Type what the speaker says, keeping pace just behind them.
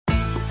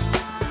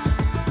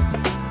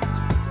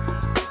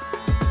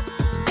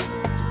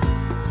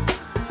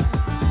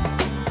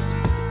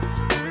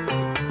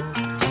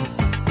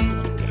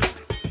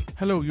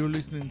Hello, you're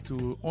listening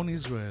to On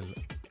Israel,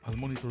 Al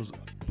Monitor's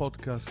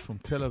podcast from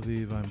Tel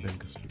Aviv. I'm Ben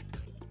Caspit.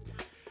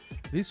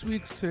 This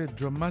week's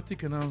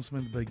dramatic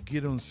announcement by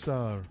Gideon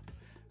Sa'ar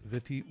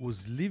that he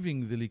was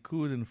leaving the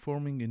Likud and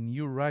forming a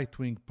new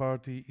right-wing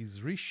party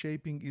is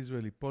reshaping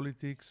Israeli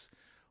politics,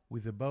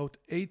 with about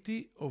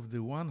 80 of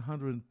the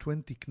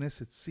 120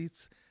 Knesset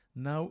seats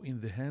now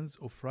in the hands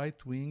of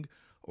right-wing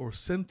or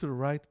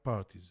center-right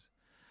parties.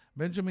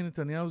 Benjamin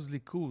Netanyahu's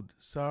Likud,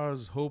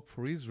 Sa'ar's Hope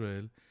for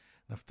Israel,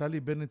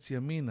 Naftali Bennett's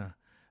Yamina,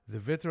 the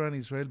veteran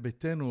Israel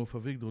Beitenu of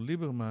Avigdor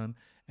Lieberman,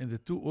 and the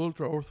two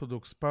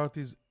ultra-Orthodox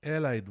parties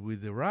allied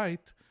with the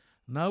right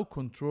now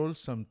control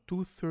some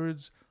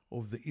two-thirds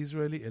of the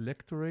Israeli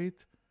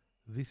electorate.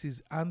 This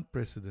is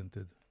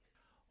unprecedented.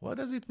 What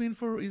does it mean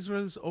for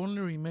Israel's only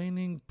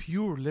remaining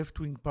pure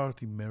left-wing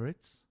party,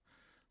 Meretz?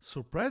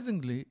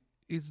 Surprisingly,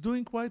 it's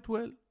doing quite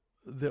well.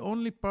 The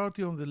only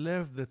party on the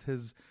left that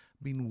has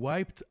been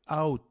wiped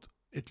out,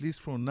 at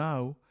least for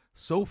now,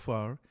 so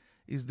far,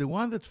 is the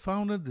one that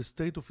founded the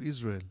State of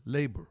Israel,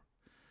 Labor.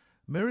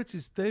 Meretz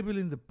is stable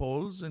in the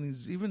polls and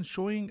is even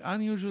showing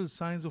unusual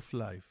signs of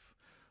life.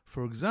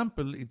 For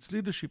example, its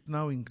leadership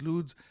now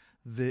includes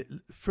the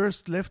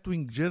first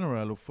left-wing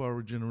general of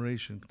our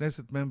generation,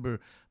 Knesset member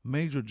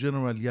Major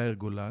General Yair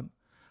Golan.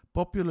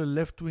 Popular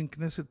left-wing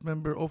Knesset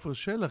member Ofer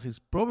Shelach is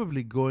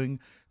probably going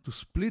to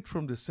split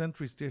from the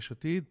centrist Yesh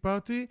Atid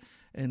party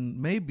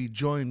and maybe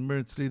join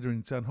Meretz leader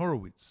Nitzan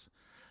Horowitz.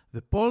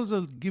 The polls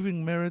are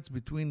giving Meretz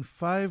between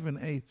 5 and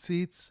 8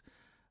 seats,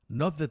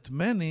 not that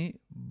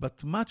many,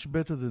 but much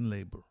better than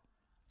Labor.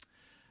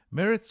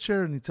 Meretz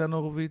chair Nitzan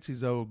Horowitz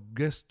is our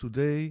guest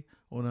today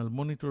on Al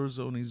Monitor's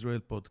On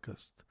Israel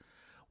podcast.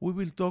 We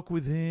will talk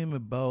with him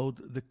about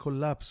the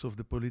collapse of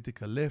the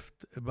political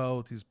left,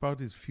 about his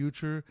party's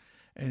future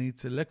and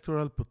its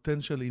electoral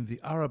potential in the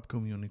Arab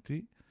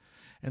community,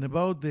 and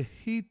about the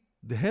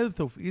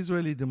health of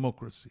Israeli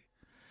democracy.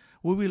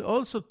 We will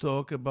also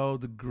talk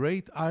about the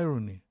great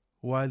irony.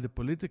 While the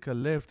political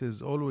left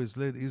has always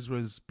led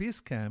Israel's peace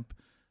camp,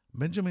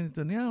 Benjamin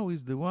Netanyahu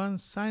is the one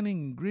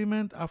signing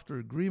agreement after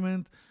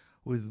agreement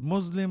with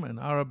Muslim and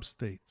Arab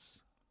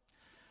states.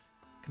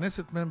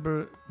 Knesset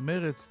member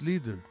Meretz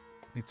leader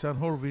Nitzan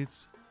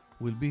Horowitz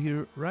will be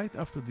here right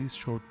after this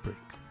short break.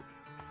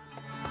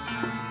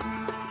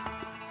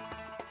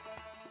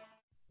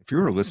 If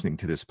you're listening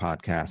to this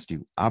podcast,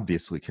 you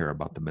obviously care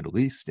about the Middle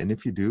East, and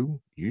if you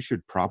do, you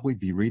should probably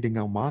be reading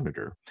Al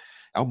Monitor.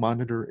 Al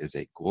Monitor is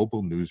a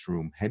global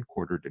newsroom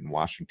headquartered in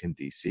Washington,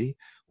 D.C.,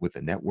 with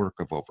a network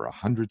of over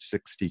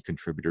 160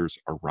 contributors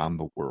around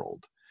the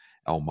world.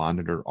 Al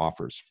Monitor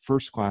offers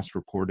first-class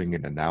reporting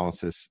and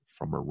analysis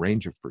from a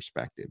range of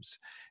perspectives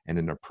and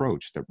an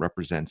approach that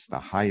represents the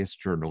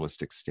highest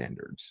journalistic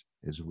standards,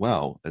 as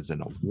well as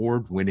an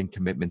award-winning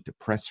commitment to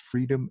press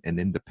freedom and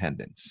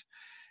independence.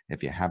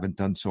 If you haven't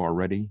done so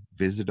already,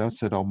 visit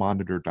us at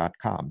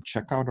almonitor.com,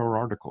 check out our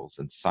articles,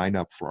 and sign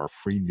up for our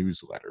free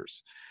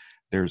newsletters.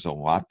 There's a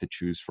lot to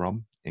choose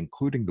from,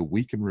 including the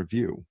Week in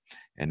Review,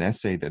 an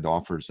essay that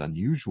offers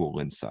unusual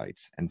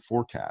insights and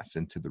forecasts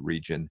into the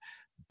region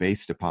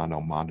based upon Al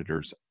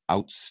Monitor's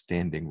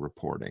outstanding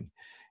reporting.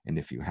 And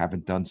if you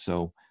haven't done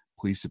so,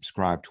 please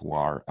subscribe to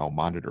our Al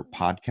Monitor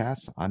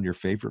podcast on your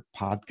favorite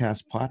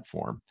podcast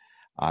platform,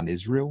 On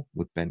Israel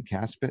with Ben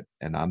Caspit,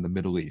 and On the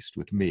Middle East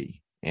with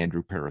me,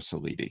 Andrew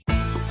Parasolidi.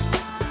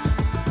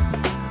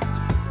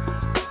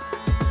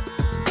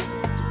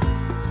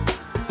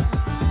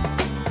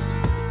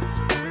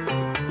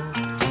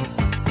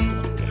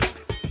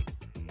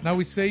 Now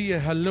we say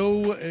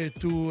hello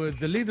to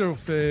the leader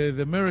of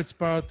the Meretz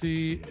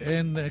party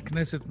and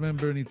Knesset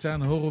member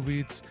Nitzan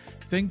Horowitz.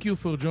 Thank you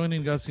for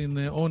joining us in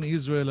On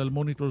Israel Al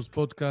Monitor's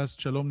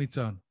podcast. Shalom,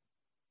 Nitzan.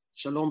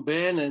 Shalom,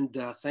 Ben, and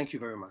thank you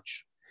very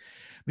much.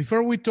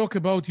 Before we talk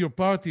about your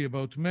party,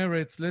 about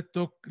Meretz,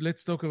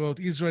 let's talk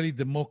about Israeli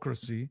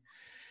democracy.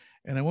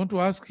 And I want to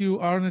ask you,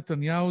 are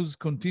Netanyahu's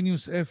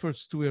continuous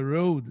efforts to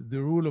erode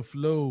the rule of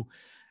law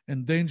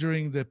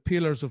endangering the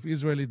pillars of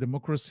Israeli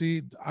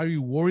democracy, are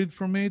you worried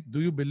from it? Do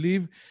you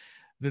believe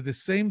that the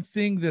same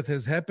thing that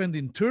has happened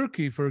in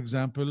Turkey, for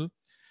example,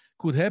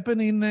 could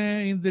happen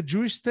in the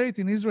Jewish state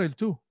in Israel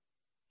too?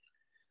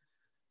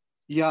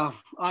 Yeah,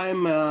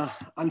 I'm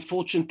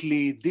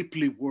unfortunately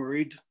deeply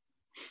worried.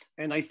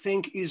 And I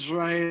think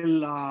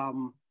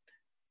Israel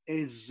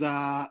is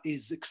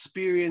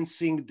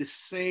experiencing the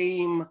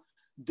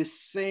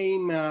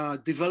same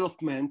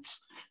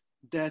developments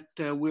that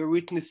we're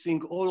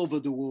witnessing all over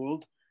the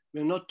world.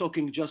 We're not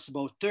talking just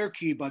about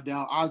Turkey, but there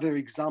are other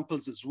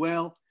examples as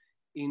well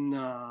in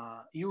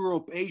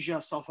Europe, Asia,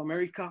 South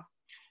America.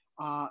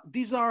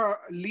 These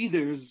are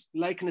leaders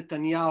like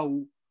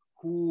Netanyahu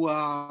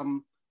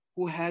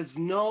who has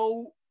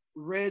no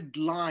red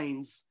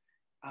lines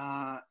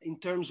in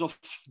terms of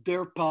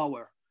their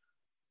power.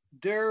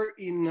 They're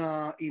in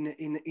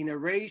a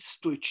race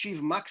to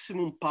achieve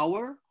maximum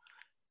power,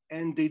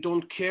 and they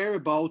don't care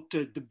about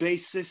the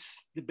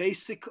basics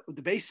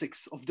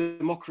of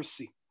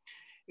democracy.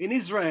 In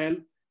Israel,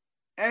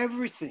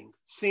 everything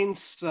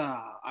since,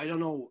 I don't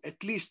know,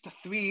 at least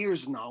 3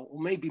 years now, or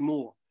maybe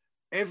more,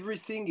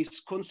 everything is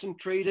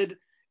concentrated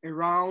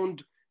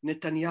around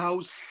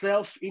Netanyahu's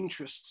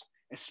self-interests,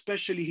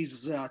 especially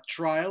his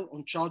trial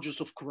on charges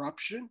of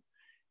corruption.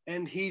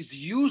 And he's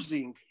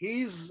using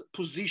his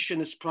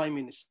position as prime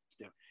minister.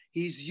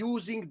 He's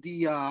using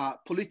the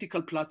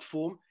political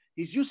platform.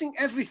 He's using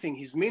everything,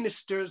 his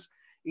ministers,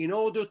 in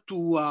order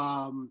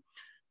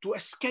to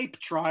escape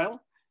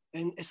trial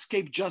and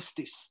escape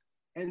justice.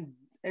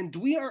 And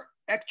we are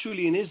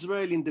actually in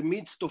Israel in the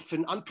midst of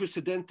an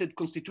unprecedented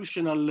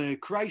constitutional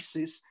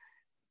crisis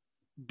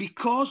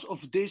because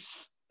of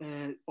this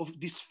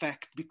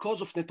fact,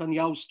 because of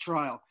Netanyahu's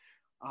trial.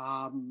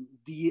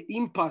 The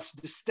impasse,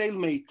 the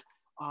stalemate,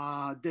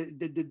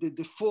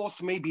 the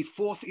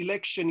fourth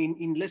election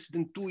in less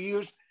than 2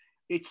 years,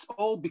 it's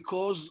all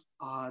because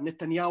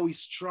Netanyahu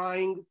is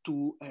trying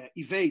to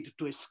evade,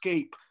 to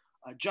escape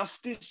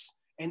justice,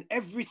 and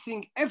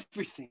everything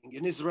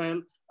in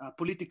Israel,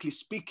 politically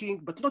speaking,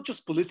 but not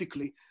just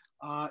politically,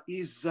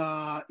 is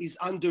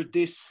under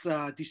this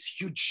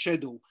huge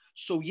shadow.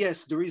 So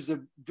yes, there is a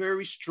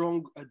very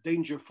strong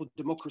danger for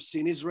democracy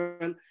in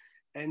Israel.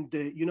 And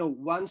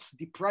once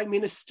the prime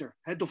minister,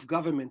 head of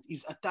government,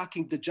 is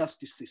attacking the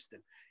justice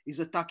system, is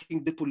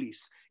attacking the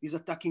police, is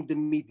attacking the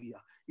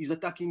media, is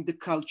attacking the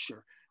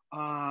culture.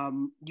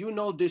 You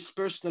know this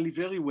personally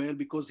very well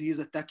because he is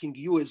attacking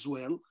you as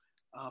well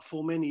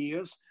for many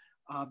years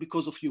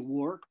because of your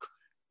work.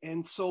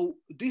 And so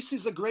this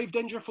is a grave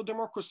danger for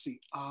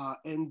democracy.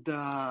 And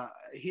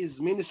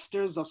his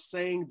ministers are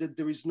saying that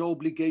there is no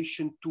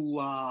obligation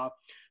to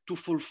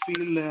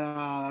fulfill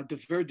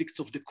the verdicts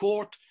of the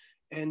court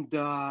and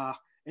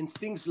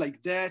things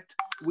like that,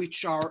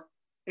 which are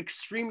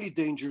extremely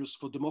dangerous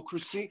for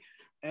democracy.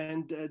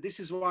 And this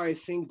is why I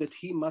think that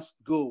he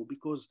must go,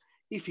 because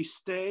if he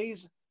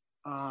stays,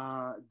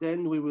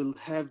 then we will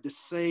have the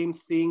same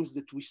things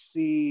that we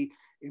see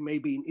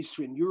maybe in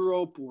Eastern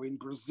Europe or in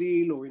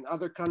Brazil or in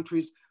other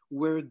countries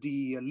where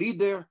the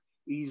leader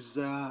is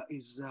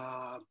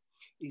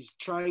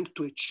trying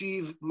to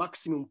achieve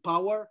maximum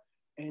power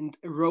and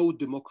erode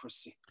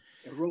democracy.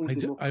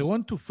 I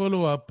want to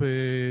follow up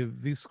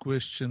this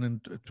question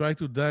and try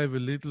to dive a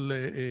little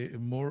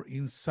more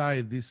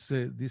inside this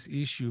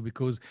issue,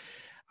 because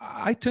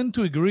I tend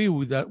to agree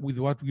with that, with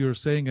what you're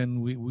saying,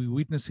 and we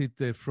witness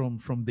it from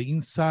the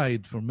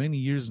inside for many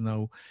years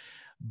now.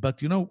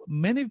 But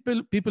many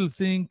people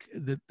think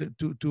that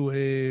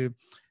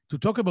to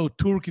talk about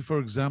Turkey, for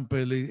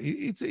example,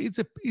 it's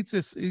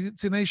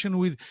a nation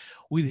with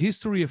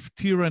history of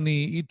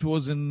tyranny. It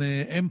was an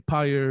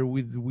empire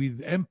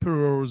with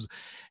emperors,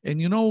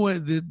 and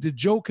the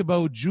joke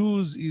about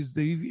Jews is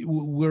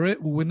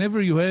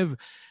whenever you have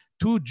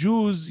two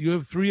Jews, you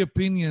have three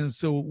opinions.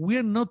 So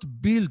we're not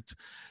built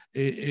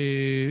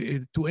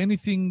to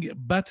anything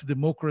but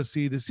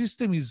democracy. The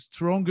system is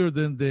stronger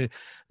than the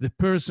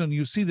person.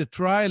 You see, the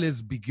trial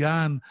has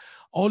begun.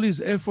 All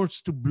his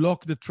efforts to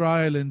block the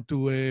trial and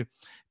to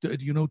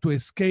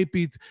escape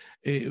it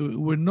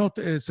were not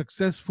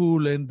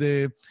successful. And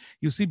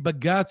you see,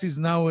 Bagatz is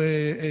now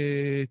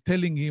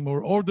telling him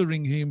or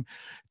ordering him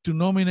to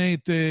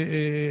nominate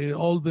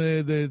all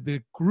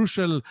the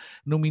crucial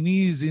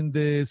nominees in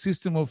the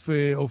system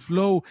of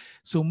law.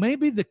 So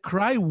maybe the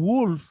cry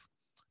wolf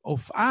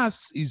of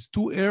us is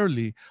too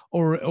early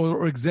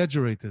or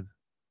exaggerated.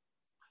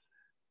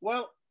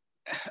 Well,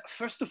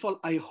 first of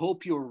all, I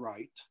hope you're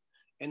right.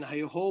 And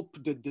I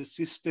hope that the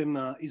system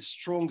is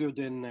stronger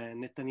than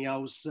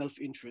Netanyahu's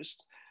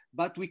self-interest,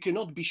 but we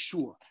cannot be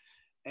sure.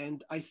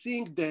 And I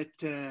think that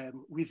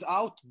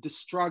without the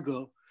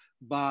struggle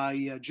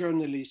by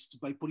journalists,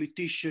 by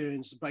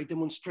politicians, by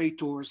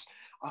demonstrators,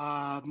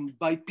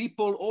 by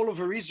people all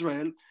over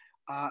Israel,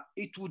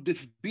 it would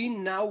have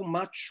been now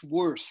much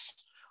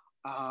worse.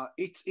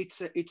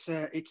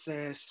 It's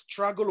a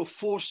struggle of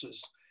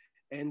forces,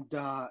 and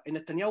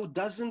Netanyahu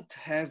doesn't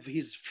have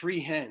his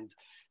free hand.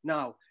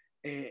 Now,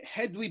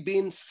 had we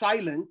been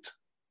silent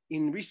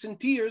in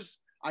recent years,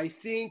 I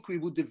think we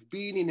would have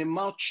been in a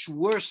much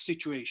worse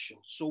situation.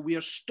 So we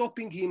are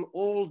stopping him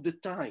all the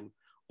time.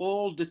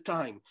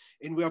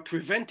 And we are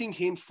preventing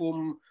him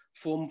from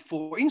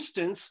for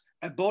instance,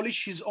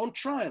 abolish his own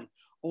trial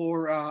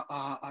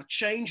or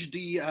change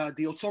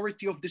the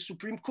authority of the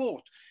Supreme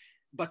Court.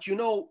 But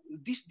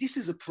this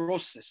is a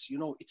process.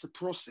 It's a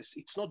process.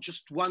 It's not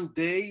just one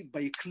day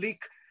by a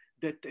click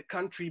that a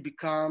country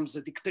becomes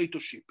a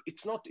dictatorship.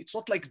 It's not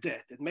like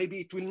that, and maybe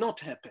it will not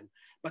happen.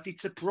 But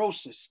it's a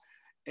process.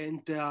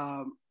 And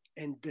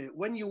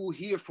when you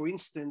hear, for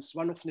instance,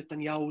 one of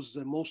Netanyahu's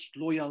most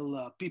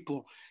loyal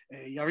people,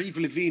 Yariv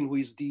Levin, who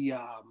is the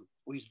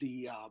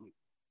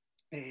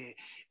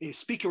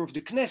Speaker of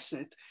the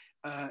Knesset,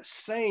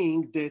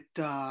 saying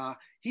that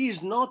he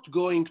is not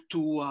going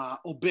to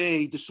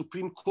obey the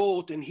Supreme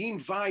Court, and he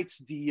invites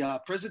the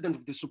president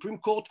of the Supreme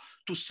Court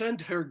to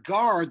send her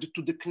guard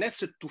to the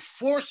Knesset to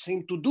force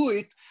him to do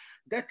it,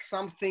 that's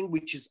something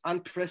which is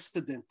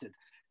unprecedented.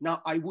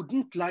 Now, I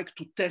wouldn't like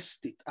to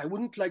test it. I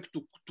wouldn't like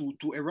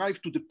to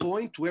arrive to the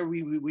point where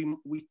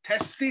we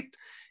test it,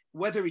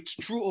 whether it's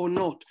true or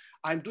not.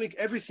 I'm doing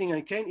everything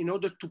I can in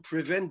order to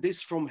prevent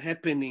this from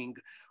happening.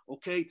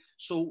 Okay,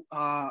 so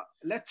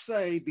let's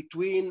say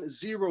between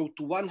 0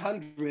 to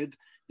 100,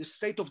 the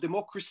state of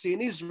democracy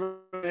in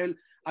Israel,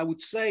 I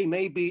would say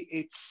maybe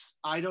it's,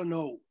 I don't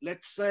know,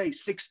 let's say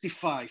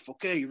 65,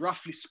 okay,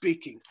 roughly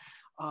speaking.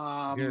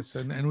 Yes,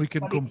 and we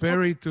can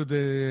compare it to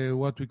the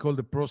what we call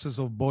the process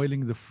of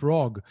boiling the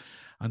frog.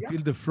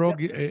 Until the frog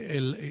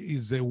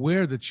is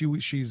aware that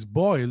she is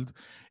boiled,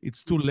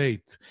 it's too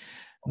late.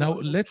 Now,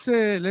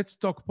 let's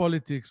talk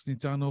politics,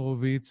 Nitzan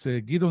Horowitz.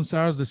 Gideon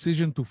Saar's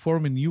decision to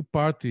form a new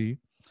party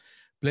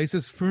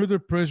places further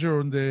pressure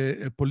on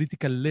the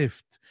political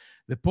left.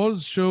 The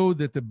polls show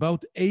that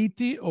about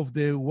 80 of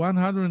the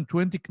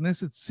 120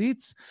 Knesset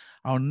seats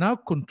are now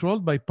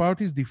controlled by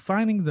parties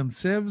defining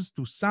themselves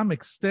to some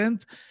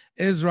extent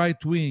as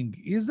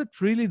right-wing. Is that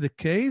really the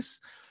case?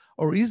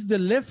 Or is the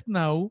left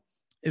now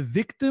a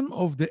victim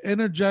of the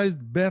energized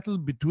battle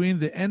between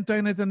the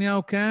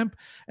anti-Netanyahu camp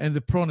and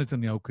the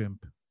pro-Netanyahu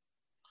camp?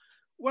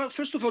 Well,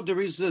 first of all,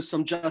 there is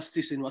some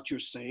justice in what you're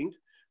saying,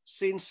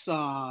 since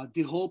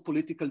the whole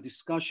political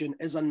discussion,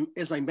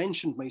 as I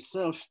mentioned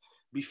myself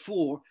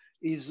before,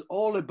 is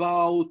all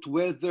about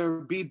whether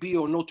Bibi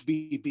or not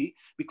Bibi,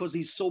 because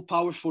he's so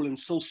powerful and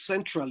so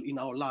central in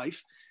our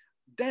life.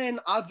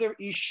 Then other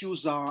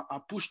issues are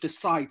pushed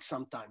aside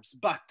sometimes.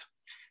 But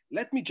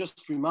let me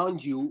just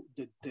remind you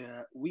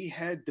that we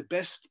had the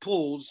best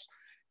polls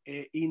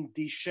in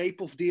the shape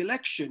of the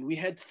election. We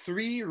had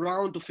 3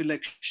 rounds of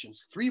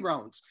elections, 3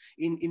 rounds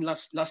in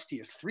last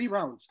year, 3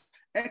 rounds.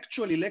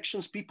 Actual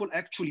elections, people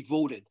actually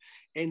voted.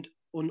 And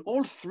on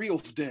all 3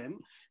 of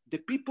them, the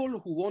people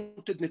who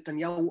wanted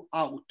Netanyahu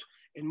out,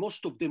 and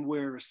most of them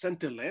were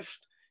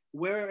center-left,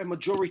 were a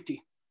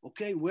majority,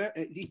 okay? Where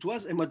it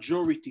was a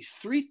majority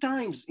 3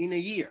 times in a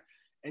year.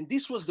 And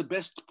this was the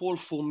best poll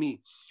for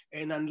me.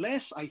 And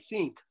unless I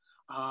think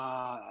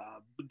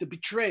the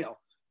betrayal,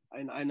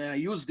 and I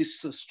use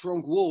this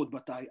strong word,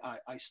 but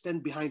I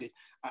stand behind it,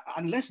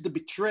 unless the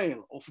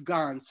betrayal of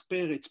Gantz,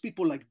 Peretz,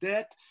 people like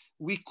that,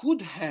 we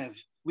could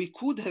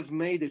have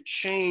made a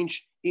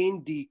change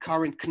in the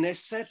current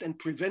Knesset and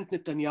prevent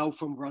Netanyahu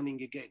from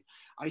running again.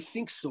 I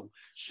think so.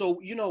 So,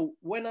 you know,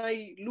 when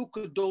I look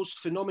at those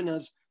phenomena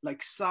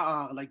like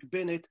Saar, like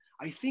Bennett,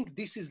 I think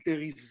this is the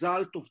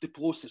result of the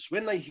process.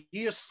 When I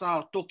hear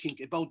Saar talking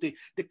about the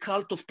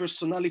cult of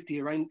personality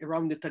around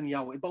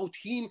Netanyahu, about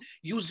him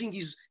using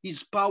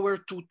his power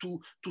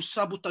to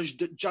sabotage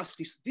the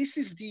justice, this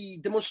is the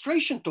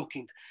demonstration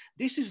talking.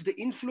 This is the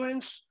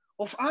influence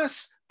of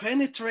us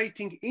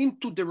penetrating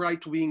into the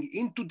right wing,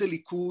 into the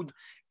Likud,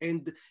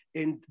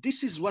 and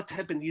this is what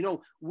happened. You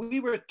know, we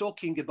were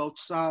talking about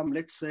some,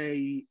 let's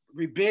say,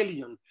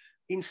 rebellion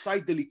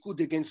inside the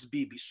Likud against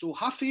Bibi. So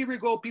half a year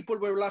ago, people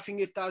were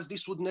laughing at us.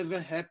 This would never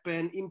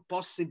happen,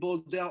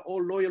 impossible. They are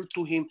all loyal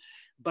to him.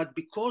 But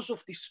because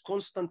of this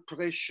constant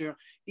pressure,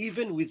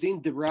 even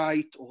within the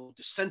right or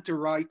the center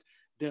right,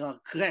 there are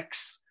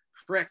cracks,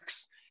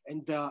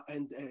 and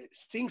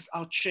things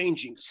are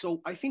changing.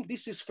 So I think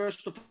this is,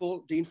 first of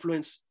all, the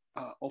influence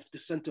of the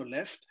center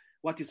left,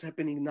 what is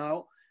happening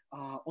now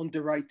on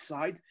the right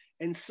side.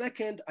 And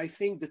second, I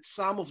think that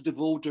some of the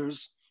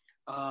voters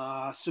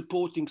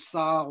supporting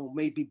Saar or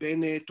maybe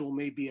Bennett or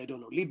maybe, I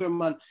don't know,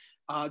 Lieberman,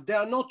 they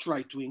are not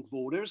right-wing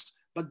voters,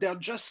 but they are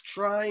just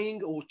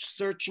trying or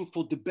searching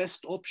for the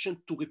best option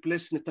to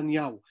replace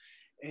Netanyahu.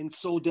 And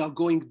so they are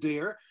going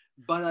there.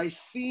 But I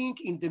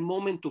think in the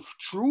moment of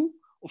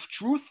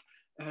truth,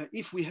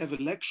 if we have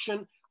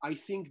election, I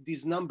think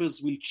these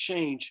numbers will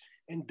change.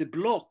 And the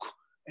bloc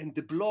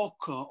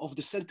of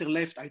the center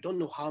left, I don't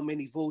know how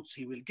many votes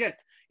he will get.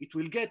 It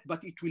will get,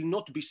 but it will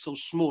not be so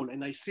small.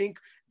 And I think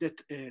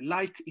that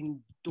like in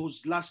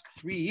those last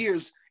 3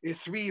 years,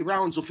 3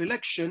 rounds of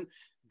election,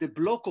 the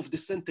bloc of the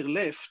center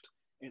left,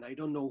 and I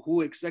don't know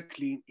who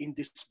exactly in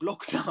this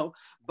bloc now,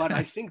 but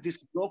I think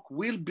this bloc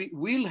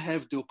will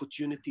have the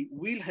opportunity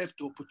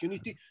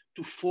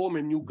to form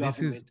a new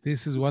government.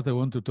 This is what I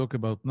want to talk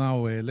about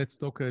now. Let's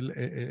talk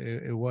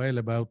a while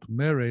about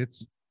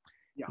Meretz.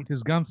 Yeah. It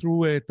has gone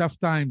through tough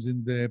times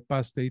in the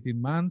past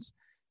 18 months.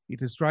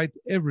 It has tried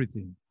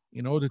everything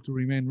in order to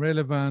remain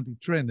relevant.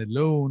 It ran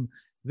alone,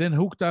 then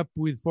hooked up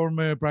with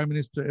former Prime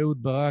Minister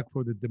Ehud Barak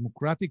for the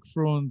Democratic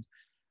Front,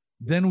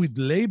 then with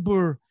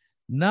Labor.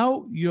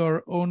 Now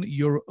you're on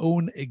your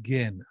own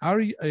again. Are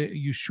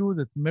you sure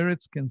that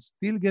Meretz can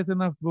still get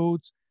enough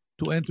votes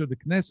to enter the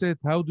Knesset?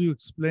 How do you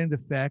explain the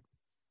fact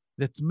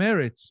that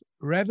Meretz,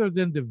 rather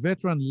than the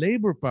veteran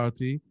Labor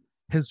Party,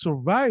 has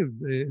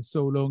survived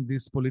so long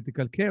this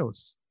political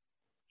chaos?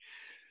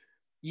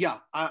 Yeah,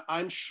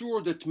 I'm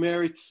sure that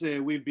Meretz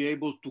will be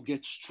able to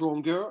get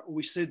stronger.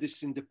 We said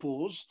this in the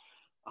polls.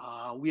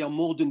 We are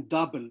more than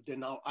double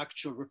than our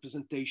actual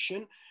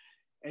representation.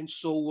 And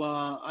so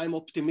I'm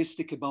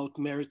optimistic about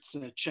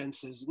Meretz's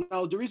chances.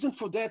 Now, the reason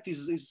for that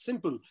is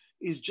simple.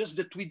 It's just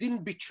that we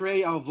didn't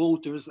betray our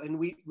voters, and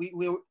we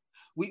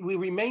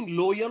remain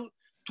loyal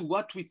to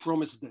what we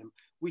promised them.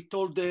 We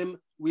told them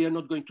we are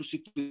not going to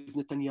sit with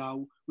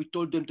Netanyahu. We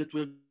told them that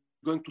we're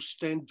going to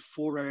stand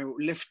for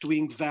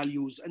left-wing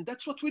values, and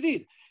that's what we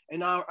did.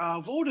 And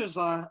our voters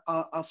are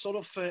sort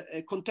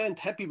of content,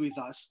 happy with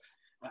us.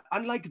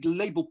 Unlike the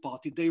Labour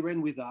Party, they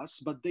ran with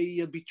us, but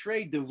they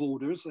betrayed the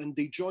voters and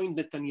they joined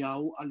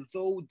Netanyahu,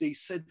 although they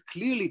said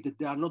clearly that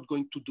they are not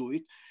going to do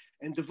it.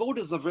 And the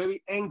voters are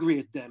very angry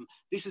at them.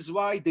 This is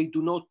why they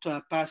do not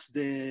pass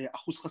the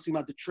Ahuz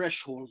Chasima, the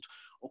threshold,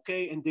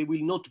 okay? And they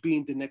will not be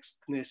in the next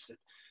Knesset.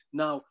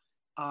 Now,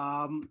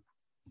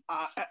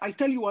 I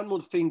tell you one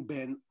more thing,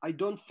 Ben. I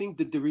don't think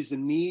that there is a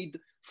need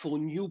for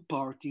new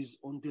parties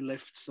on the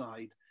left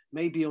side.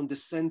 Maybe on the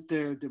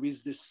center, there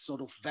is this sort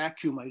of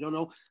vacuum, I don't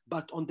know.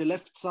 But on the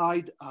left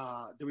side,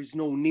 there is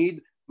no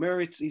need.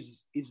 Meretz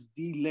is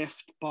the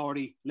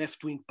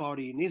left-wing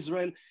party in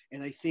Israel.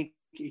 And I think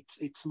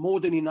it's more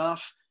than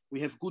enough.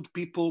 We have good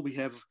people, we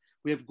have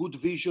good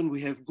vision,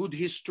 we have good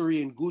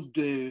history and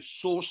good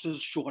sources,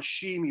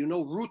 shorashim,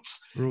 roots.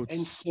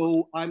 And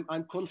so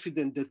I'm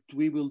confident that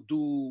we will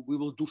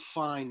do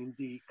fine in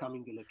the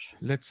coming election.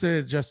 Let's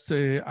just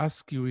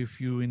ask you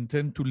if you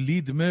intend to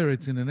lead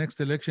Meretz in the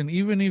next election,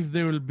 even if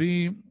there will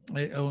be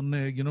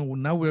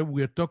now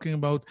we're talking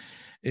about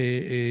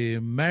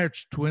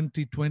March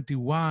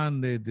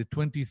 2021, the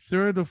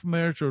 23rd of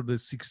March or the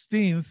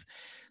 16th.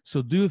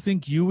 So do you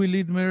think you will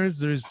lead Meretz?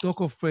 There is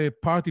talk of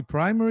party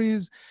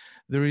primaries.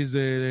 There is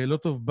a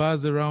lot of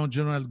buzz around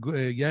General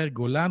Yair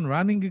Golan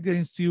running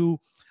against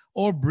you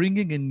or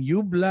bringing in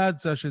new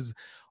blood, such as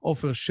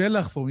Ofer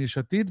Shelach from Yesh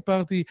Atid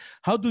party.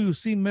 How do you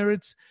see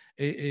Meretz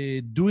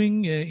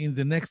doing in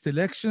the next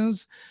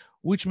elections,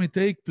 which may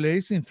take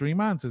place in 3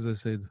 months, as I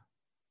said?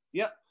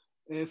 Yeah.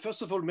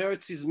 First of all,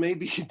 Meretz is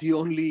maybe the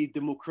only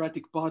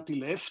democratic party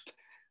left.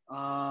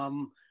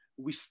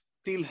 We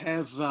still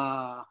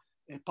have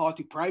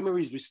party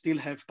primaries, we still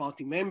have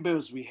party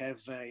members, we have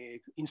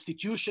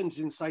institutions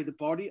inside the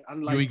party.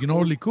 You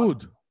ignore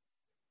Likud.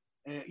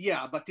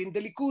 Yeah, but in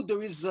the Likud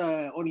there is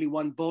only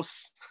one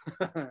boss,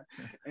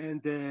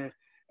 and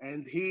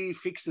he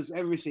fixes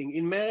everything.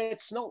 In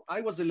Meretz, no,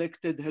 I was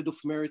elected head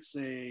of Meretz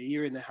a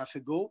year and a half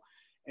ago,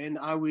 and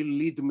I will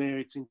lead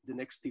Meretz in the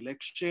next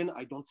election.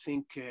 I don't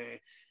think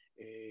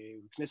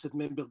Knesset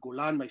member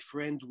Golan, my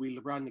friend, will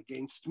run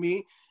against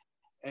me,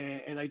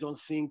 and I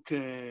don't think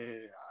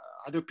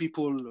other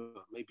people,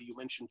 maybe you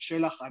mentioned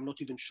Shelach, I'm not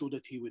even sure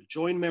that he will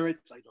join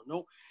Meretz, I don't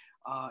know.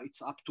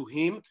 It's up to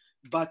him.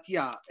 But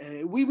yeah,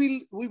 we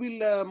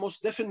will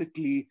most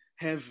definitely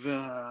have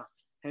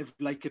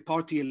like a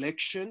party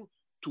election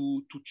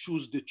to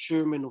choose the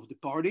chairman of the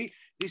party.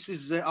 This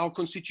is our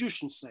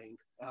constitution saying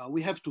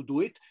we have to do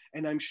it.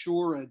 And I'm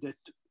sure that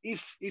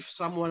if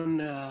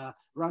someone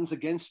runs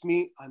against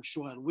me, I'm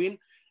sure I'll win.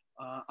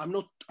 I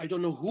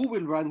don't know who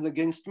will run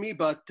against me,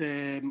 but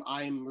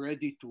I'm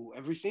ready to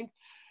everything.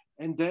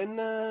 And then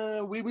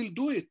we will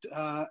do it.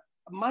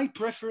 My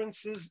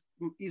preference is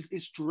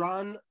to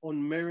run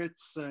on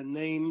Meretz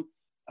name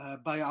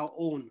by our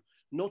own,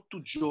 not to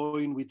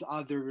join with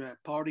other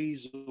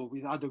parties or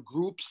with other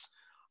groups.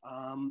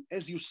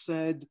 As you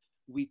said,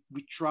 we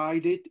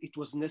tried it. It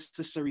was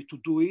necessary to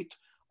do it.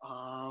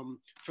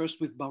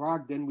 First with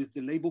Barak, then with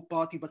the Labour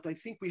Party. But I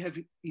think we have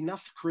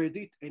enough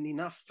credit and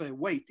enough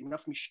weight,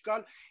 enough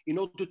mishkal, in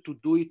order to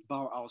do it by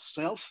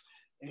ourselves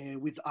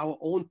with our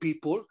own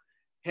people.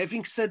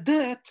 Having said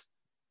that,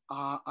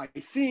 I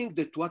think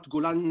that what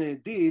Golan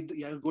did,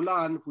 Yair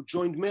Golan, who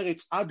joined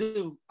Meretz,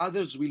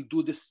 others will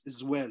do this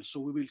as well.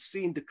 So we will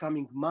see in the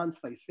coming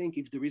month, I think,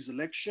 if there is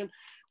election,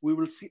 we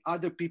will see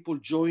other people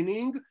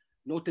joining,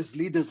 not as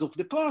leaders of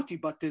the party,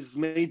 but as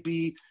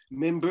maybe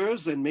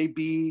members, and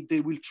maybe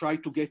they will try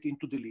to get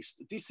into the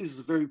list. This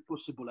is very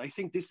possible. I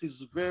think this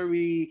is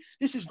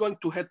going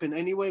to happen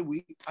anyway.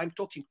 I'm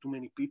talking to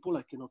many people,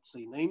 I cannot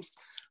say names,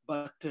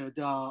 but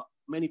there are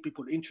many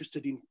people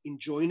interested in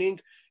joining,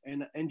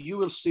 and you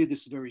will see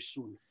this very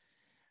soon.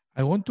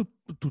 I want to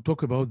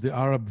talk about the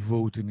Arab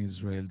vote in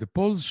Israel. The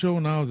polls show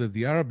now that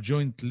the Arab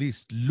Joint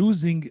List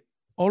losing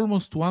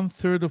almost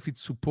 1/3 of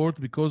its support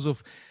because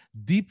of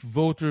deep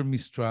voter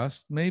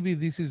mistrust. Maybe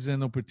this is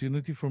an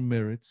opportunity for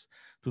Meretz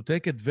to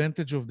take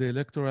advantage of the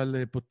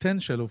electoral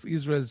potential of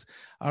Israel's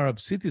Arab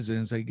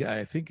citizens.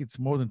 I think it's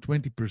more than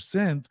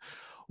 20%.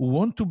 Who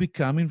want to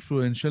become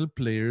influential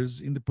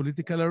players in the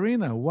political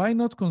arena. Why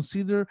not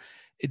consider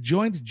a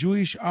joint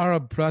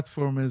Jewish-Arab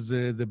platform as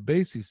the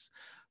basis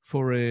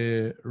for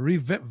a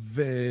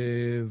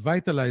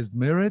revitalized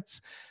Meretz,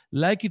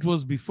 like it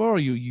was before?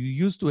 You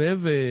used to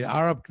have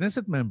Arab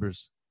Knesset members.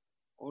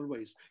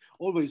 Always.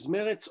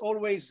 Meretz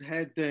always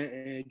had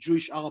a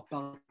Jewish-Arab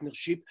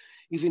partnership.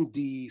 Even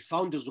the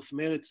founders of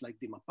Meretz, like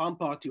the Mapam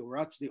party or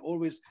Ratz, they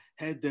always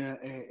had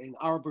an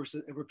Arab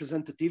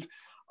representative,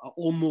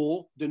 or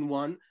more than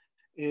one.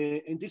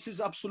 And this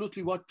is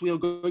absolutely what we are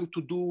going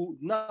to do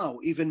now,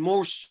 even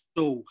more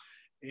so.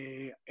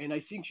 And I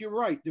think you're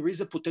right. There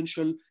is a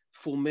potential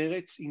for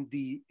Meretz in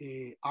the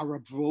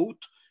Arab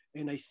vote.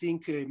 And I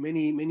think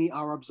many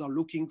Arabs are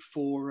looking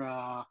for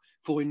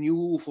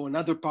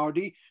another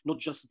party, not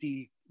just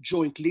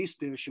joint list,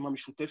 the Reshima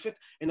Mishutefet,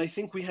 and I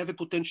think we have a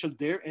potential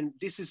there. And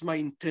this is my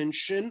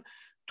intention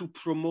to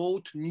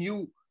promote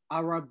new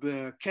Arab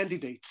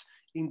candidates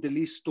in the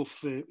list of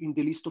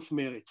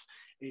Meretz,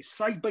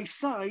 side by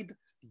side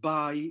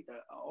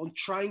on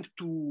trying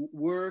to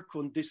work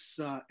on this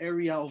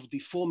area of the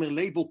former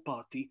Labour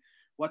Party,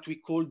 what we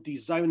call the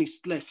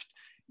Zionist left.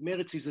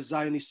 Meretz is a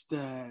Zionist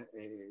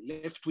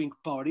left-wing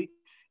party,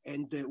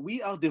 and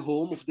we are the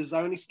home of the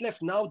Zionist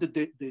left. Now that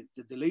the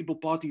Labour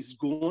Party is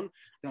gone,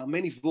 there are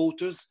many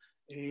voters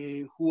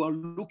who are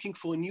looking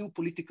for a new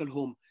political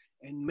home.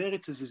 And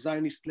Meretz as a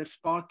Zionist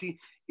left party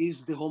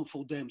is the home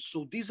for them.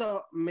 So these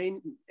are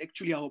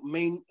our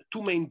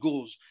two main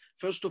goals.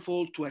 First of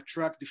all, to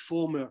attract the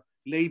former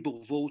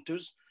Labour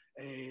voters,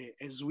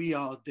 as we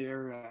are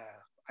their,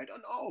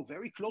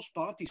 very close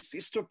party,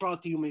 sister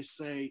party, you may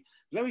say,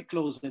 very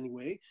close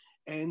anyway.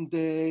 And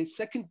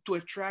second, to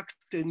attract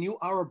new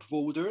Arab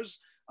voters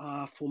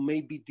for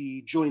maybe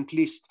the joint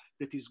list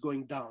that is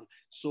going down.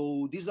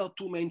 So these are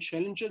two main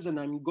challenges, and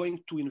I'm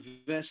going to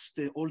invest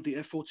all the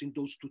efforts in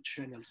those two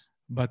channels.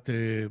 But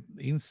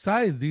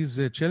inside these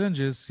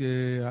challenges,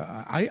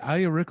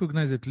 I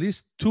recognize at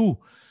least two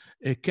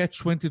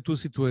catch-22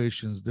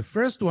 situations. The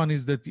first one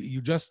is that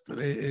you just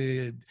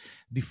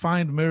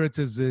defined Meretz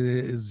as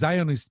a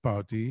Zionist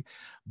party,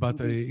 but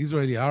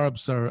Israeli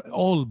Arabs are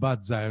all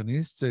but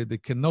Zionists. They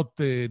cannot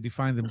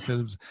define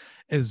themselves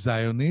as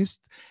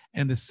Zionists.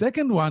 And the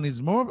second one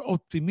is more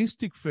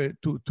optimistic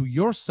to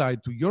your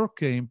side, to your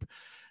camp,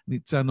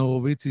 Nitzan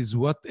Horowitz, is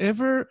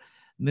whatever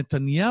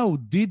Netanyahu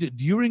did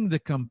during the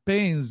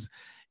campaigns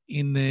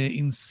in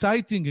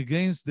inciting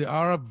against the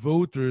Arab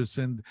voters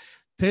and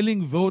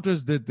telling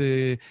voters that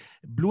the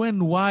blue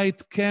and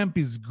white camp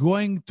is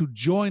going to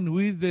join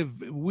with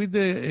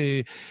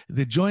the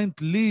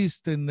joint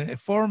list and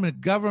form a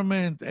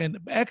government, and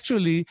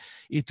actually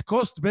it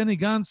cost Benny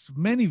Gantz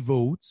many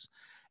votes.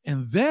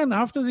 And then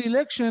after the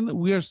election,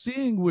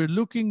 we're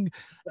looking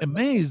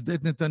amazed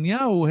at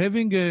Netanyahu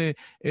having a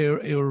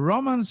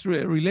romance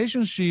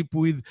relationship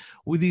with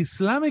the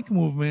Islamic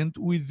movement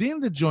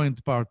within the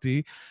joint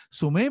party.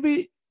 So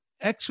maybe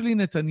actually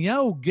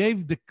Netanyahu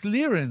gave the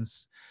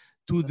clearance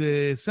to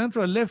the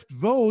central left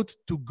vote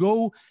to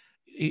go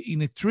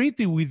in a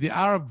treaty with the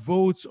Arab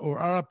votes or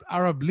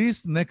Arab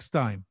list next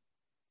time.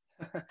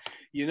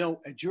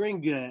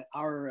 During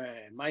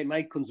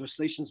my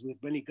conversations with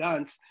Benny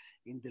Gantz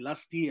in the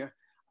last year,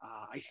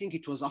 I think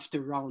it was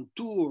after round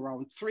 2 or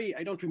round 3,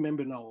 I don't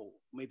remember now,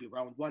 maybe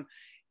round 1,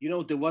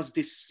 there was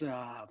this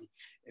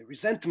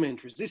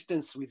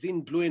resistance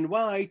within blue and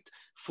white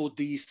for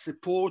the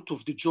support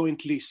of the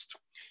joint list.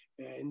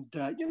 And,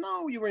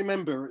 you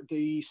remember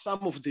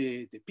some of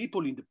the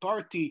people in the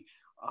party,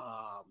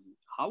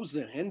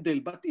 Hauser, Handel,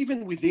 but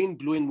even within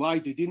blue and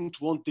white, they didn't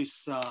want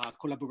this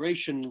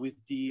collaboration with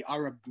the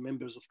Arab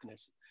members of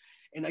Knesset.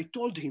 And I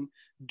told him,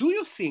 do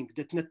you think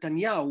that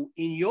Netanyahu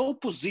in your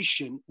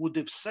position would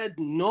have said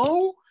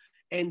no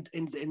and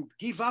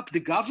give up the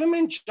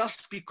government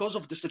just because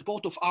of the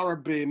support of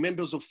Arab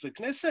members of the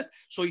Knesset?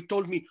 So he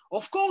told me,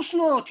 of course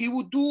not. He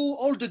would do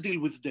all the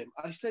deal with them.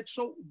 I said,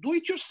 so do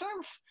it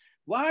yourself.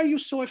 Why are you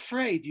so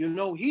afraid?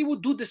 He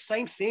would do the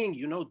same thing,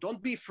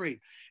 don't be afraid.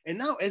 And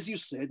now, as you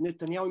said,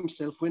 Netanyahu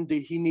himself, when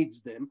he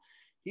needs them,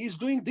 he's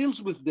doing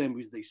deals with them,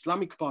 with the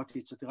Islamic Party,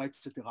 etc.,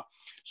 etc.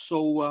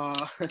 So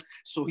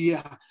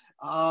yeah.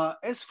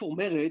 As for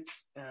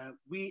Meretz,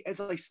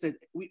 as I said,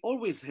 we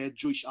always had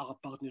Jewish-Arab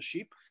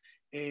partnership,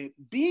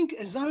 being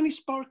a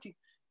Zionist party.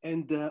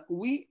 And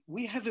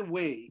we have a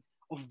way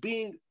of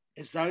being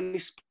a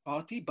Zionist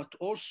party, but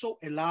also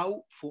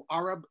allow for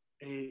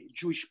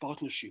Arab-Jewish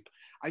partnership.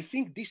 I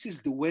think this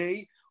is the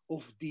way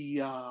of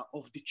the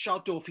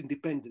Charter of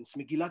Independence,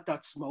 Megillat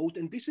HaAtzmaut,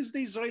 and this is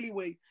the Israeli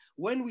way.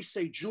 When we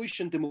say Jewish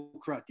and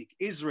democratic,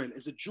 Israel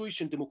as a Jewish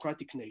and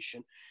democratic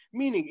nation,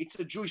 meaning it's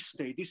a Jewish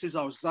state, this is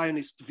our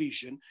Zionist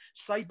vision,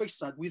 side by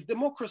side with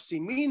democracy,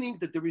 meaning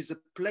that there is a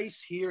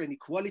place here and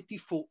equality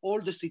for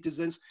all the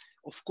citizens,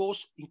 of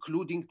course,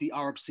 including the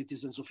Arab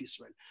citizens of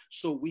Israel.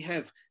 So we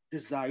have the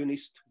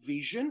Zionist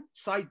vision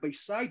side by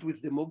side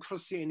with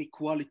democracy and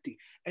equality.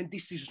 And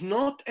this is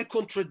not a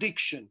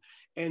contradiction.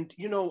 And,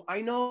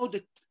 I know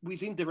that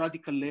within the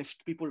radical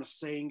left, people are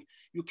saying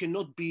you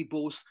cannot be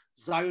both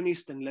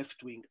Zionist and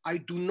left-wing. I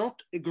do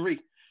not agree.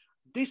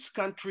 This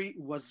country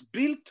was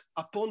built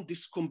upon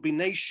this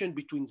combination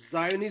between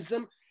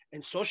Zionism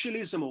and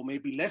socialism, or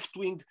maybe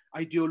left-wing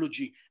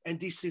ideology, and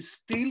this is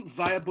still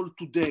viable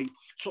today.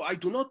 So I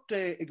do not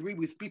agree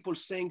with people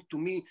saying to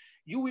me,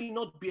 you will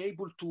not be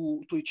able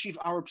to achieve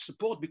Arab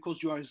support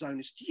because you are a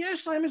Zionist.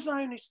 Yes, I'm a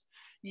Zionist.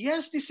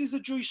 Yes, this is a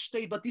Jewish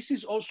state, but this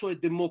is also a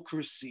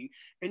democracy.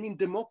 And in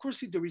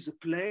democracy, there is a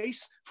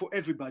place for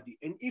everybody.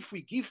 And if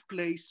we give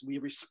place, we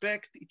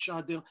respect each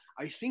other,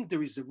 I think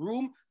there is a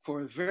room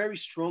for a very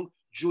strong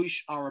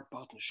Jewish-Arab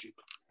partnership.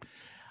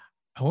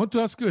 I want to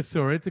ask you a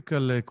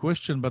theoretical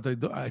question, but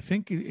I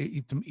think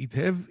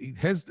it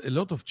has a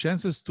lot of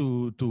chances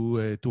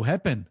to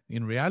happen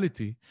in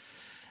reality.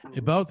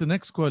 about the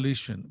next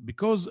coalition,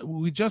 because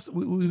we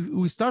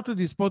started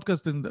this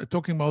podcast and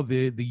talking about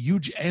the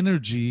huge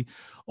energy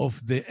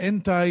of the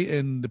anti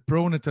and the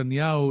pro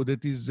Netanyahu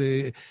that is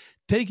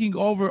taking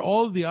over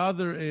all the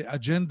other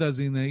agendas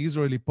in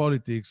Israeli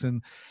politics.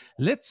 And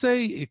let's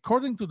say,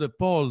 according to the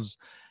polls,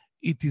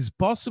 it is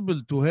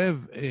possible to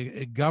have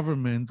a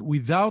government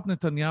without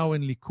Netanyahu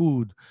and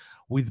Likud,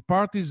 with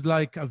parties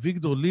like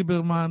Avigdor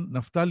Lieberman,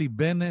 Naftali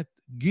Bennett,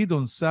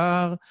 Gideon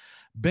Sa'ar,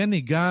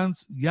 Benny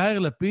Gantz, Yair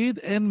Lapid,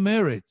 and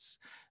Meretz.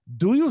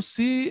 Do you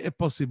see a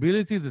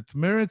possibility that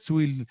Meretz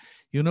will,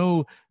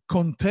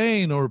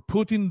 contain or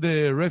put in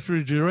the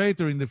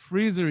refrigerator, in the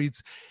freezer,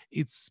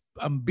 its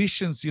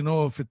ambitions,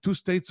 of a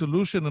two-state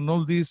solution and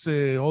all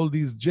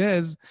these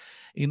jazz,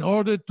 in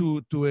order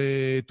to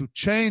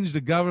change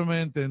the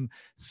government and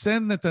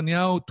send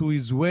Netanyahu to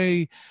his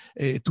way,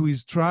 to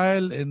his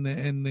trial, and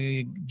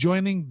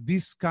joining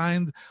this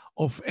kind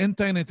of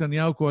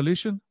anti-Netanyahu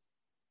coalition?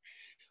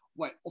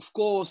 Well, of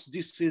course,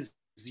 this is,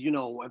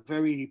 a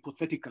very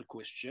hypothetical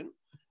question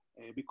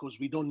because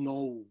we don't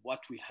know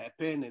what will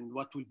happen and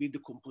what will be the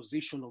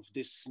composition of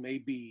this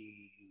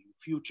maybe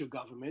future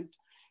government.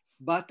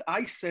 But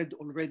I said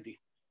already,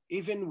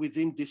 even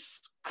within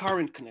this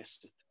current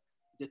Knesset,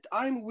 that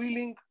I'm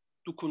willing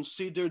to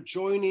consider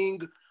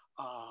joining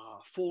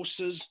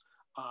forces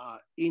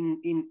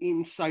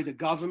inside the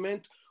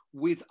government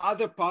with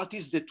other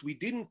parties that we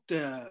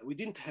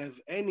didn't have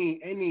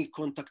any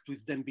contact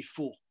with them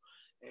before.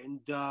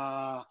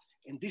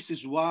 And this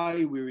is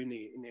why we're in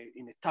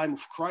a time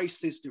of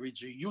crisis. There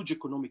is a huge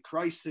economic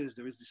crisis.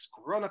 There is this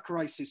Corona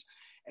crisis,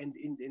 and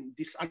in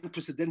this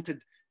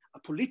unprecedented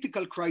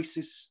political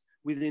crisis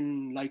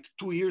within like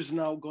 2 years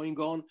now going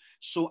on.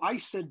 So I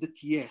said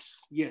that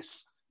yes,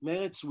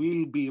 Meretz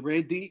will be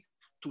ready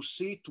to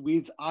sit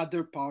with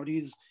other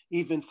parties,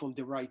 even from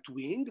the right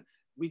wing.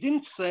 We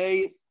didn't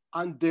say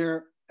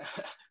under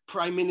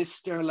Prime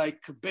Minister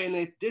like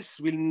Bennett, this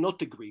will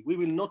not agree. We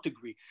will not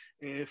agree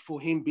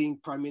for him being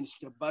Prime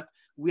Minister, but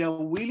we are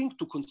willing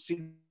to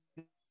consider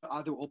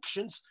other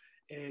options.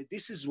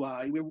 This is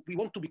why we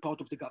want to be part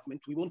of the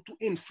government. We want to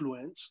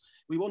influence.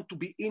 We want to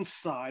be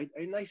inside.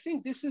 And I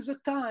think this is a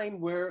time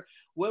where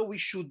we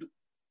should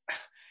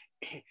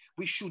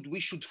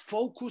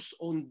focus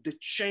on the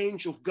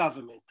change of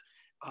government.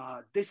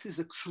 This is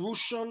a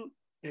crucial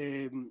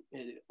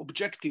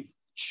objective.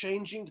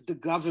 Changing the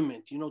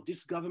government.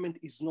 This government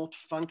is not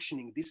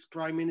functioning. This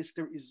prime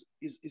minister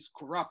is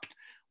corrupt.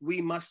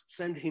 We must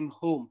send him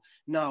home.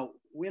 Now,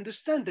 we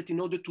understand that in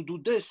order to do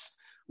this,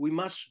 we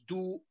must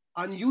do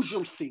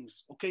unusual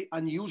things, okay?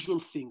 Unusual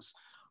things.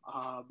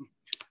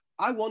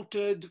 I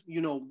wanted,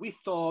 we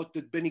thought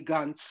that Benny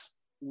Gantz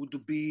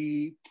would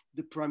be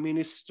the prime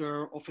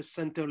minister of a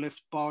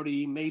center-left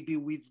party, maybe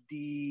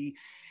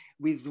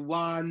with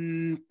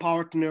one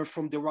partner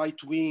from the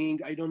right wing,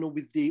 I don't know,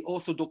 with the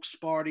Orthodox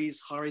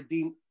parties,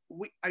 Haredim.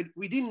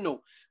 We didn't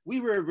know.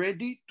 We were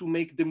ready to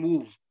make the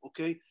move,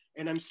 okay?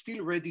 And I'm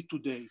still ready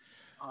today.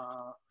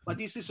 But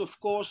this is, of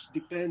course,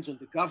 depends on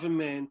the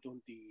government,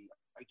 on the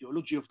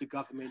ideology of the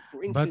government,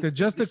 for instance. But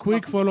just a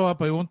quick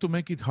follow-up, I want to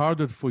make it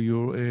harder for you.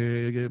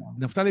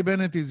 Naftali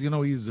Bennett is,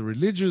 he's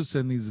religious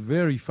and he's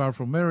very far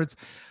from Meretz.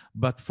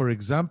 But, for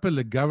example,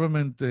 a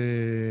government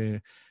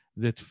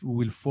that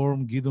will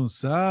form Gideon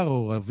Sa'ar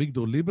or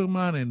Avigdor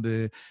Lieberman, and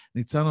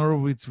Nitzan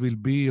Horowitz will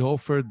be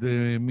offered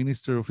the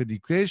Minister of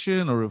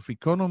Education or of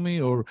Economy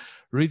or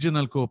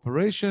Regional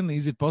Cooperation.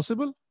 Is it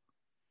possible?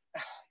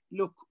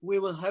 Look, we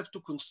will have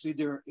to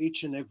consider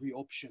each and every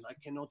option. I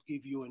cannot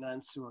give you an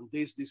answer on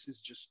this. This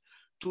is just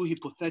too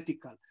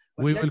hypothetical.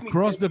 But we will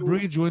cross the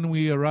bridge when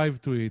we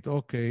arrive to it.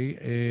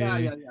 Okay.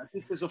 Yeah.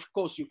 This is, of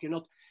course, you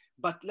cannot.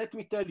 But let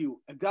me tell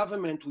you, a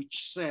government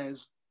which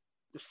says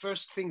the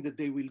first thing that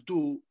they will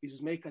do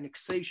is make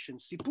annexation,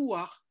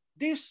 sipuach,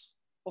 this,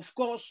 of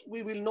course,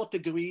 we will not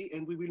agree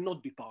and we will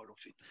not be part of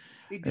it.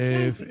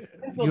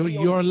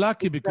 You're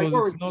lucky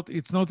because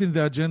it's not in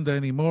the agenda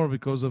anymore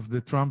because of the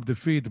Trump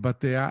defeat.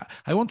 But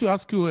I want to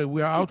ask you,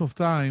 we are out of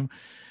time,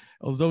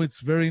 although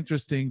it's very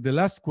interesting. The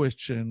last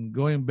question,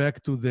 going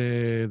back to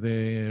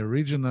the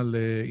regional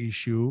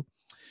issue,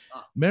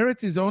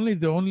 Meretz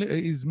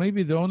is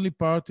maybe the only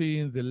party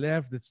in the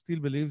left that still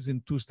believes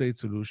in two-state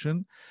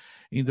solution,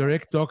 in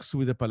direct talks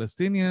with the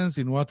Palestinians,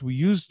 in what we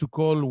used to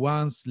call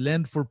once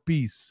land for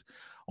peace.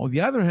 On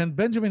the other hand,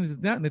 Benjamin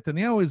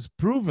Netanyahu has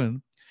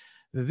proven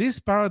that this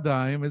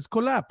paradigm has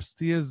collapsed.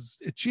 He has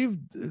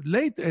achieved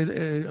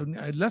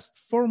last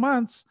 4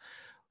 months,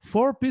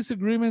 4 peace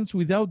agreements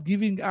without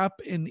giving up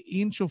an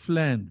inch of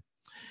land.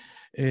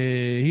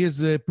 He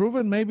has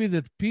proven maybe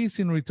that peace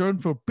in return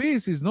for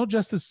peace is not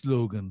just a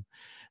slogan.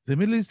 The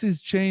Middle East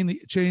is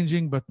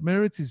changing, but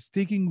Meretz is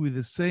sticking with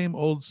the same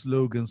old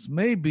slogans.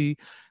 Maybe,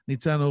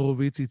 Nitzan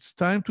Horowitz, it's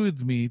time to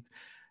admit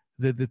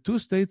that the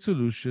two-state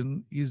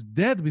solution is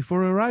dead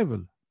before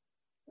arrival.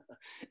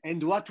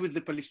 And what with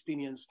the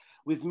Palestinians?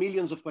 With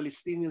millions of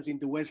Palestinians in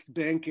the West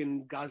Bank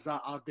and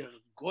Gaza, are they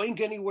going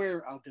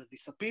anywhere? Are they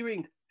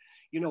disappearing?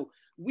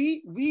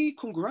 We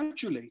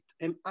congratulate,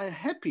 and I'm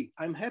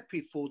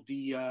happy for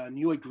the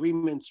new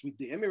agreements with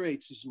the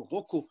Emirates, with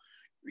Morocco.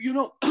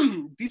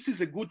 This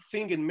is a good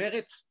thing, and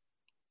Meretz,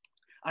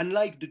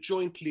 unlike the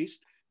joint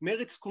list,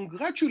 Meretz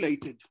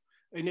congratulated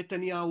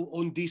Netanyahu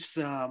on these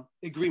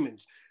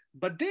agreements.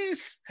 But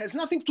this has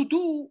nothing to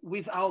do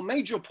with our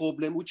major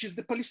problem, which is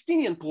the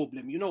Palestinian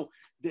problem.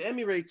 The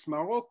Emirates,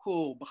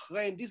 Morocco,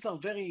 Bahrain, these are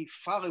very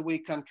far away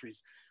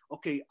countries.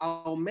 Okay,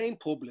 our main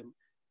problem,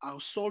 our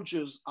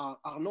soldiers are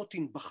not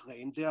in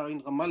Bahrain, they are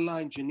in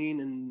Ramallah, and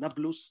Jenin, and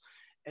Nablus,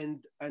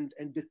 and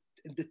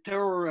the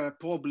terror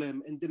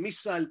problem, and the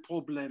missile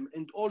problem,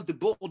 and all the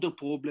border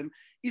problem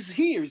is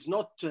here. It's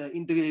not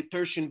in the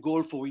Persian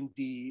Gulf or in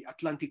the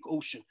Atlantic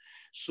Ocean.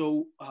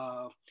 So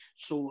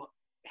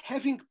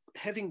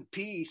having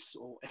peace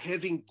or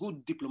having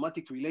good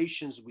diplomatic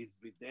relations with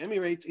the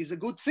Emirates is a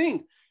good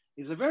thing.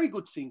 It's a very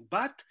good thing,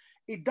 but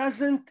it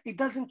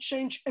doesn't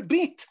change a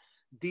bit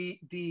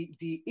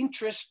the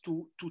interest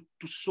to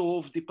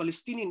solve the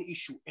Palestinian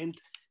issue. And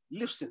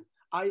listen,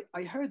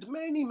 I heard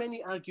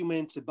many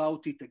arguments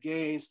about it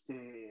against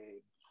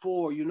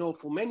for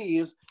many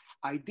years.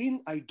 I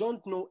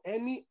don't know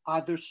any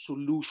other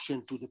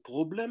solution to the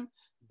problem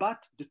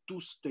but the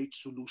two-state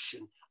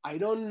solution. I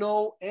don't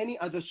know any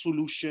other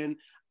solution.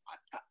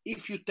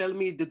 If you tell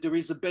me that there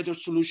is a better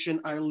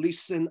solution, I'll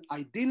listen.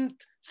 I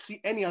didn't see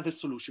any other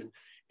solution.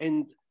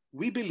 And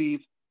we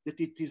believe that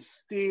it is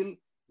still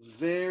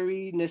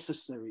very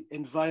necessary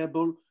and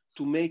viable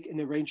to make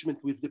an arrangement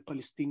with the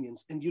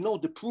Palestinians. And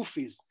the proof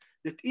is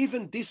that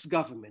even this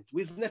government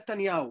with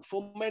Netanyahu,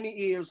 for many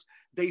years,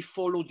 they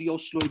follow the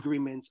Oslo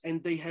agreements,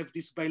 and they have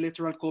this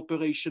bilateral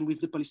cooperation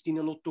with the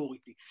Palestinian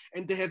Authority,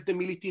 and they have the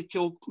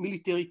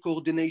military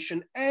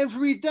coordination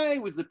every day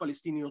with the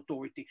Palestinian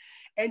Authority.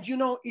 And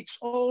it's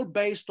all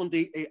based on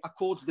the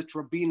accords that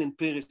Rabin and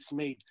Peres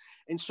made.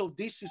 And so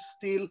this is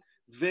still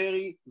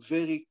very,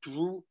 very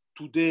true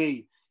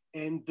today.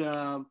 And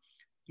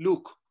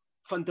look,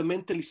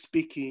 fundamentally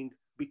speaking,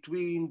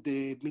 between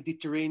the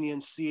Mediterranean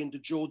Sea and the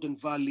Jordan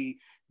Valley,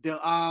 there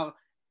are,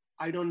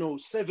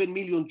 7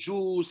 million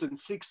Jews and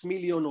 6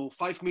 million or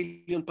 5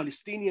 million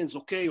Palestinians,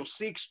 or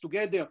 6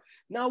 together.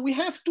 Now we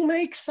have to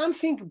make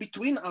something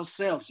between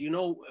ourselves.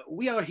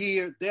 We are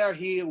here, they are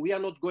here, we are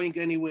not going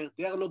anywhere,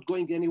 they are not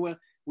going anywhere.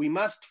 We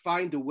must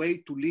find a way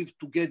to live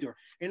together.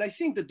 And I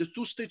think that the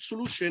two-state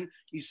solution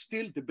is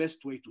still the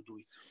best way to do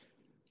it.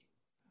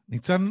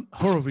 Nitzan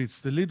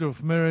Horowitz, the leader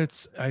of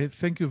Meretz, I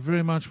thank you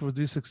very much for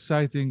this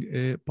exciting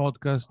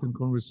podcast and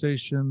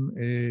conversation.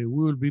 We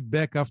will be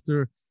back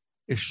after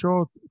a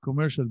short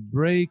commercial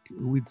break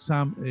with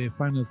some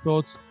final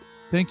thoughts.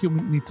 Thank you,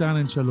 Nitzan,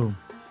 and shalom.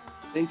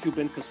 Thank you,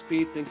 Ben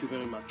Caspit. Thank you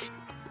very much.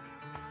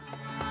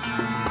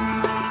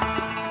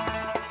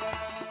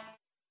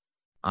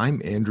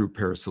 I'm Andrew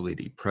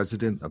Parasiliti,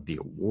 president of the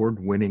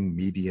award-winning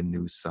media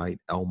news site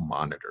El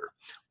Monitor,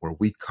 where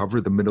we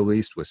cover the Middle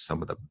East with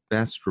some of the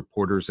best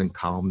reporters and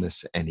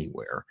columnists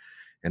anywhere.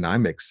 And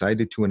I'm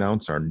excited to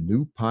announce our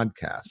new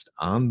podcast,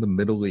 On the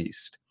Middle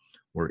East,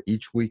 where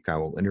each week I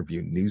will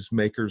interview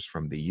newsmakers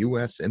from the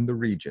U.S. and the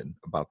region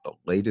about the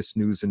latest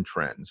news and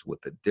trends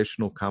with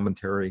additional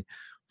commentary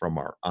from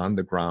our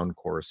on-the-ground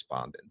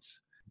correspondents.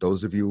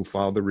 Those of you who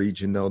follow the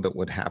region know that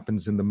what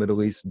happens in the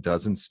Middle East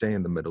doesn't stay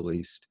in the Middle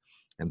East.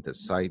 And to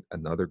cite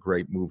another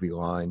great movie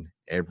line,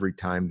 every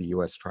time the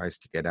U.S. tries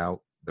to get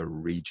out, the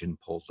region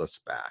pulls us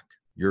back.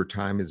 Your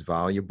time is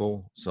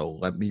valuable, so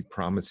let me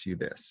promise you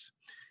this.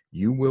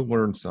 You will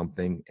learn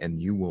something and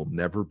you will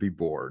never be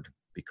bored,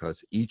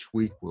 because each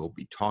week we'll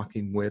be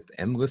talking with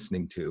and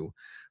listening to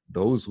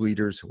those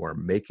leaders who are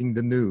making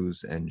the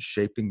news and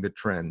shaping the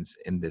trends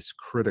in this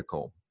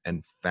critical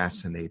and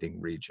fascinating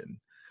region.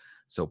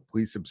 So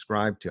please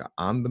subscribe to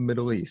On the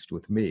Middle East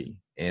with me,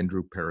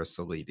 Andrew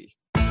Parasiliti.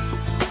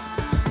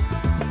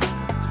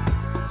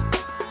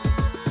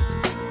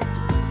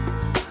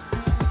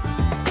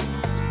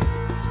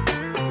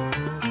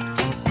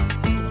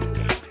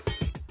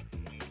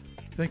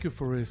 Thank you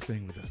for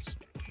staying with us.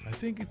 I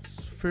think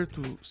it's fair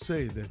to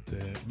say that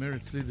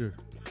Meretz leader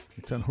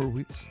Nitzan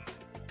Horowitz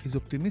is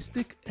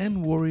optimistic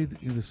and worried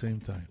in the same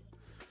time.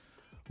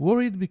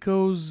 Worried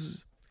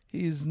because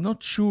he is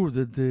not sure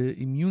that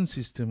the immune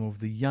system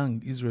of the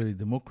young Israeli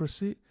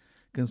democracy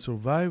can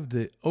survive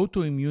the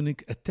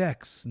autoimmunic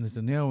attacks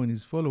Netanyahu and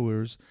his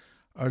followers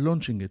are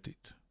launching at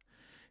it.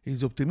 He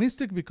is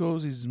optimistic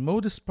because his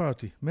modest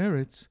party,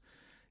 Meretz,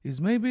 is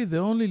maybe the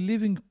only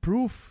living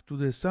proof to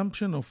the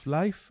assumption of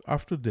life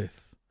after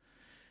death.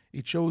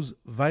 It shows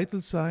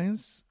vital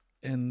signs,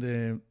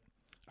 and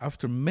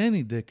after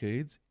many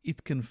decades,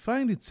 it can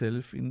find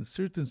itself in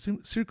certain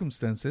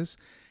circumstances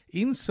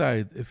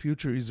inside a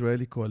future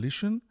Israeli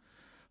coalition.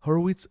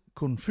 Horowitz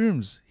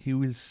confirms he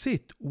will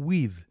sit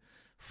with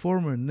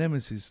former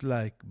nemesis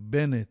like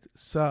Bennett,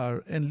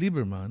 Saar, and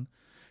Lieberman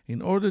in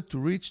order to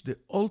reach the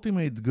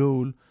ultimate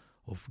goal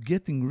of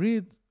getting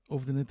rid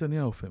of the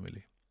Netanyahu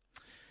family.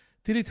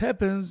 Till it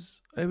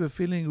happens, I have a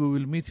feeling we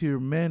will meet here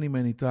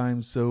many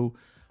times, so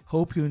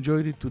hope you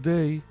enjoyed it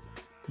today.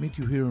 Meet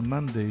you here on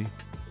Monday.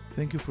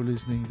 Thank you for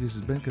listening. This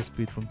is Ben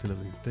Caspit from Tel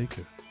Aviv. Take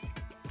care.